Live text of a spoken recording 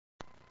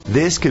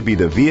This could be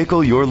the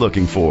vehicle you're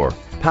looking for.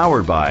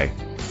 Powered by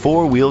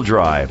four-wheel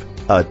drive,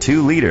 a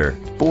 2-liter,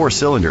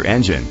 4-cylinder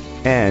engine,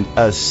 and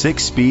a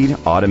 6-speed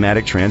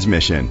automatic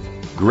transmission.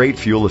 Great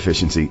fuel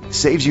efficiency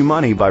saves you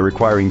money by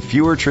requiring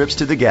fewer trips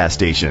to the gas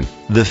station.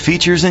 The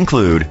features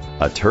include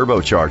a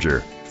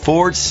turbocharger,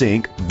 Ford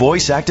Sync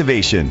voice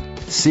activation,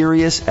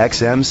 Sirius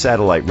XM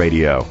satellite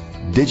radio,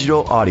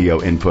 digital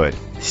audio input,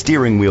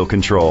 steering wheel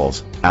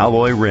controls,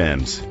 alloy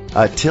rims,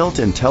 a tilt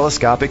and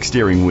telescopic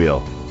steering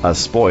wheel, a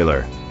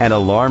spoiler, an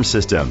alarm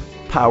system,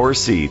 power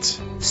seats.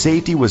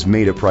 Safety was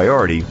made a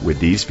priority with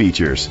these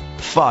features: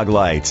 fog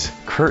lights,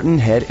 curtain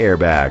head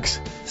airbags,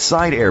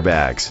 side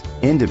airbags,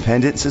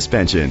 independent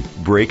suspension,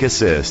 brake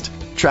assist,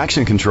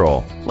 traction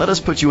control. Let us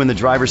put you in the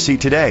driver's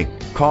seat today.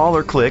 Call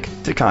or click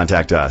to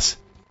contact us.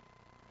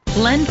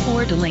 Glenn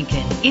Ford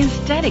Lincoln is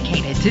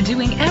dedicated to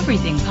doing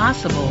everything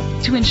possible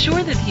to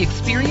ensure that the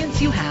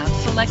experience you have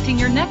selecting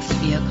your next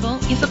vehicle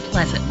is a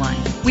pleasant one.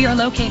 We are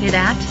located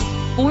at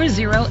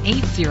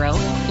 4080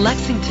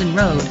 Lexington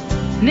Road,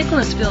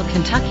 Nicholasville,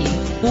 Kentucky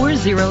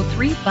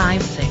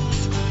 40356.